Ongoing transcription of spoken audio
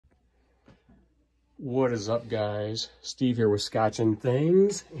What is up, guys? Steve here with Scotch and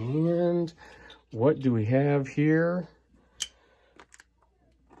Things, and what do we have here?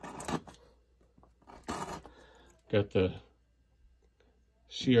 Got the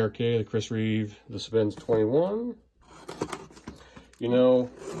CRK, the Chris Reeve, the Spence 21. You know,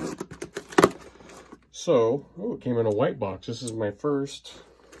 so, oh, it came in a white box. This is my first,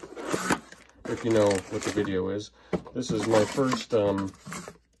 if you know what the video is, this is my first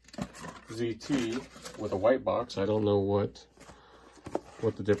ZT with a white box. I don't know what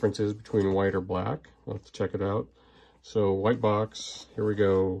the difference is between white or black. I'll have to check it out. So white box, here we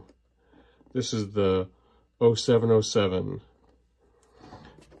go. This is the 0707.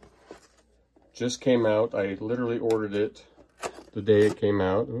 Just came out. I literally ordered it the day it came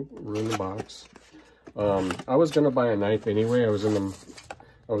out. Ooh, ruined the box. I was gonna buy a knife anyway. I was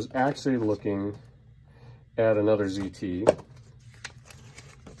actually looking at another ZT.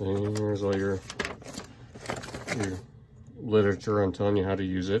 And here's all your literature on telling you how to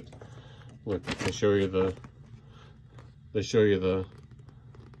use it. Look, they show you the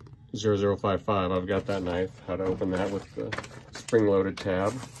 0055. I've got that knife, how to open that with the spring-loaded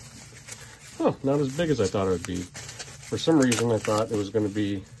tab. Oh, not as big as I thought it would be. For some reason, I thought it was going to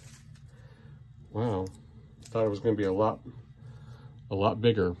be, wow, I thought it was going to be a lot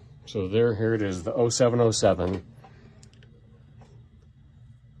bigger. So here it is, the 0707.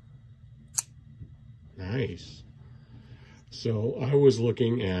 Nice. So I was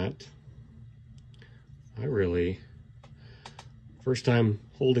looking at, first time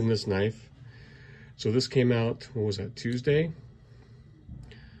holding this knife. So this came out, what was that, Tuesday?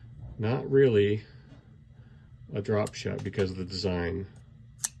 Not really a drop shot because of the design.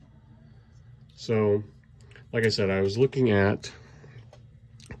 So, like I said, I was looking at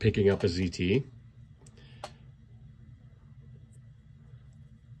picking up a ZT.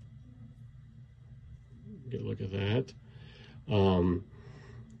 Get a look at that.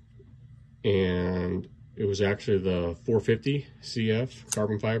 And it was actually the 450 CF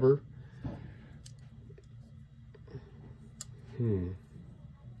carbon fiber. Not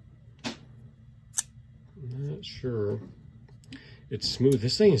sure. It's smooth.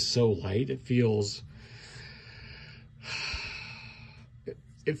 This thing is so light. It feels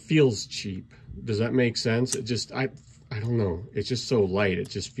cheap. Does that make sense? It just, I don't know. It's just so light. It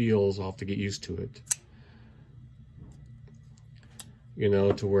just feels, I'll have to get used to it. You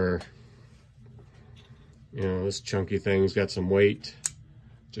know, to where, you know, this chunky thing's got some weight.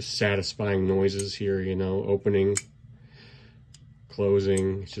 Just satisfying noises here, you know, opening,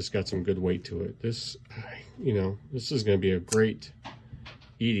 closing. It's just got some good weight to it. This, you know, this is going to be a great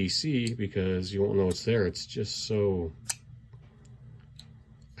EDC because you won't know it's there. It's just so,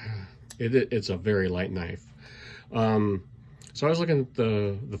 it's a very light knife. So I was looking at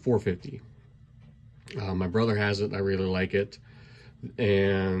the 450. My brother has it. I really like it.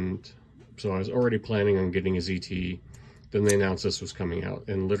 And so I was already planning on getting a ZT. Then they announced this was coming out.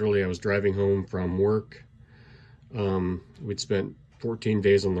 And literally I was driving home from work. We'd spent 14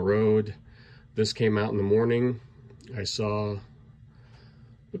 days on the road. This came out in the morning. I saw,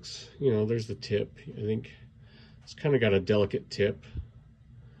 looks, you know, there's the tip. I think it's kind of got a delicate tip.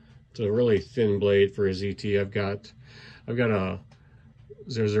 It's a really thin blade for a ZT. I've got a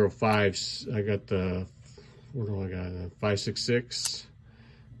 005. I got the, what do I got? A 566,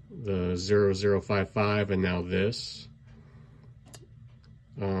 the 0055, and now this.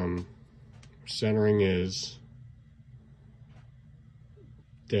 Centering is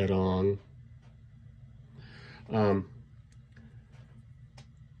dead on.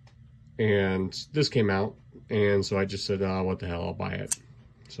 And this came out, and so I just said, oh, what the hell, I'll buy it.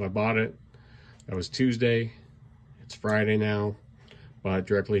 So I bought it. That was Tuesday. It's Friday now. Bought it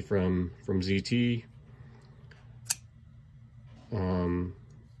directly from ZT.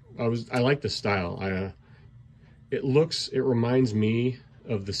 I like the style. It reminds me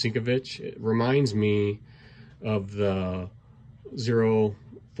of the Sinkovich. It reminds me of the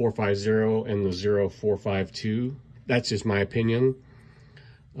 0450 and the 0452. That's just my opinion.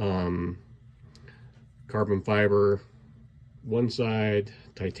 Carbon fiber, one side,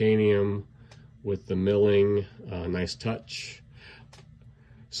 titanium with the milling, nice touch.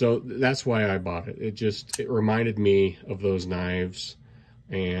 So that's why I bought it. It reminded me of those knives,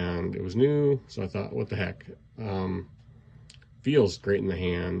 and it was new, so I thought, what the heck. Feels great in the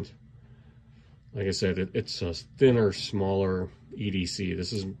hand. Like I said, it's a thinner, smaller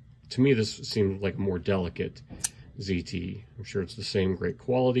EDC. To me, this seems like a more delicate ZT. I'm sure it's the same great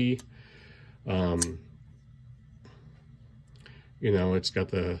quality. You know, it's got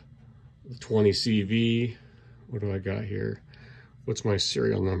the 20 CV. What do I got here? What's my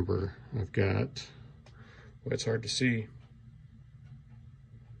serial number? I've got Well, it's hard to see.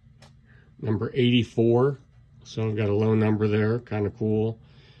 Number 84. So I've got a low number there, kind of cool.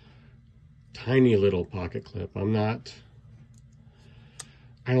 Tiny little pocket clip. I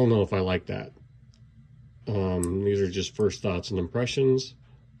don't know if I like that. These are just first thoughts and impressions.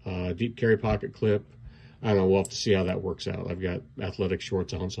 Deep carry pocket clip. I don't know, we'll have to see how that works out. I've got athletic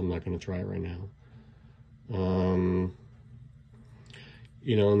shorts on, so I'm not going to try it right now.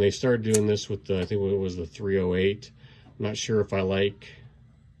 You know, and they started doing this with the, I think it was the 308. I'm not sure if I like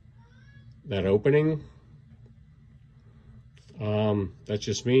that opening. That's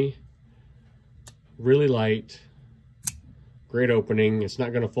just me. Really light, great opening. It's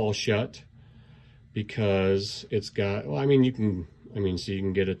not going to fall shut because it's got, well, I mean, you can, so you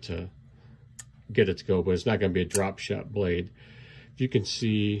can get it to go, but it's not going to be a drop shot blade. If you can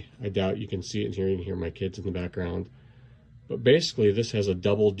see, I doubt you can see it in here. You can hear my kids in the background. But basically, this has a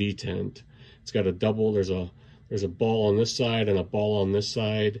double detent. It's got a double, there's a ball on this side and a ball on this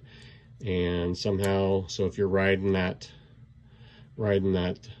side. And somehow, so if you're riding that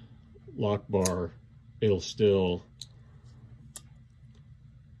lock bar, it'll still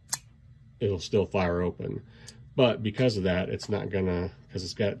fire open. But because of that, it's not gonna, because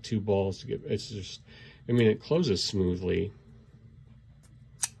it's got two balls to get, it's just, I mean, it closes smoothly,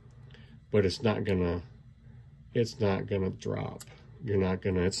 but it's not gonna drop. You're not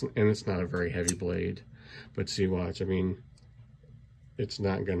gonna, and it's not a very heavy blade. But see, watch, I mean, it's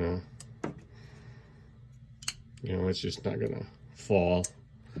not gonna, you know, it's just not gonna fall.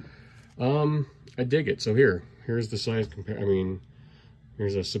 I dig it. So here's the size compare. I mean,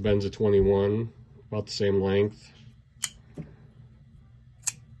 here's a Sebenza 21, about the same length.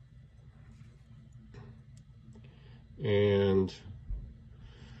 And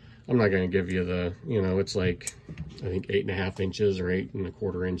I'm not going to give you the, you know, it's like, I think 8.5 inches or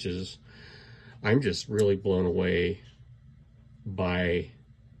 8.25 inches. I'm just really blown away by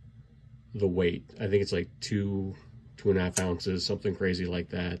the weight. I think it's like 2.5 ounces, something crazy like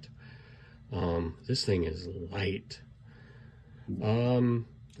that. This thing is light. I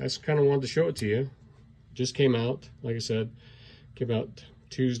just kind of wanted to show it to you. Just came out, like I said, came out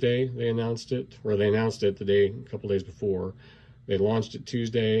Tuesday. They announced it, or they announced it a couple days before. They launched it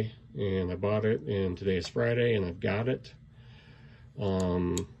Tuesday, and I bought it, and today is Friday, and I've got it.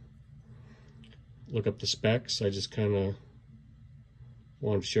 Look up the specs. I just kind of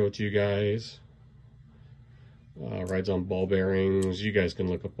wanted to show it to you guys. Rides on ball bearings. You guys can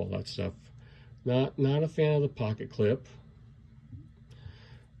look up all that stuff. Not a fan of the pocket clip.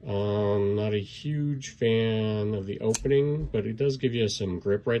 Not a huge fan of the opening, but it does give you some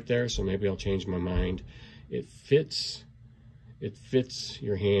grip right there, so maybe I'll change my mind. It fits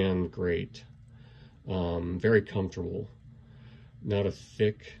your hand great. Very comfortable. Not a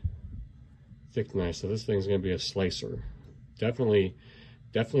thick knife. So this thing's gonna be a slicer. Definitely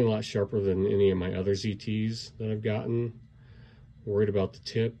a lot sharper than any of my other ZTs that I've gotten. Worried about the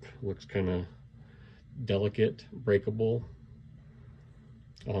tip. Looks kind of delicate, breakable.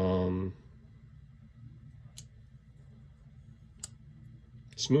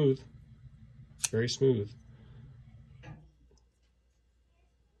 Smooth, very smooth.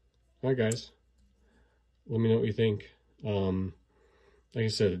 All right, guys, let me know what you think. Like I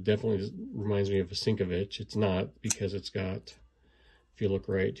said, it definitely reminds me of a Sinkovich. It's not, because it's got, if you look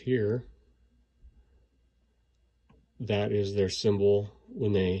right here, that is their symbol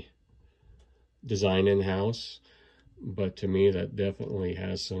when they design in-house. But to me, that definitely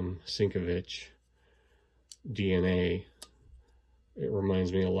has some Sinkovich DNA. It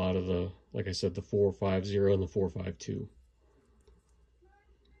reminds me a lot of the, like I said, the 450 and the 452.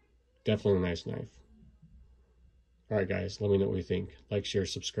 Definitely a nice knife. All right, guys, let me know what you think. Like, share,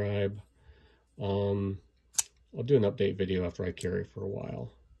 subscribe. I'll do an update video after I carry it for a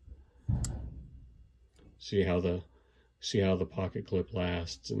while. See how the pocket clip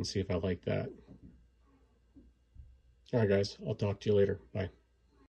lasts and see if I like that. All right, guys, I'll talk to you later. Bye.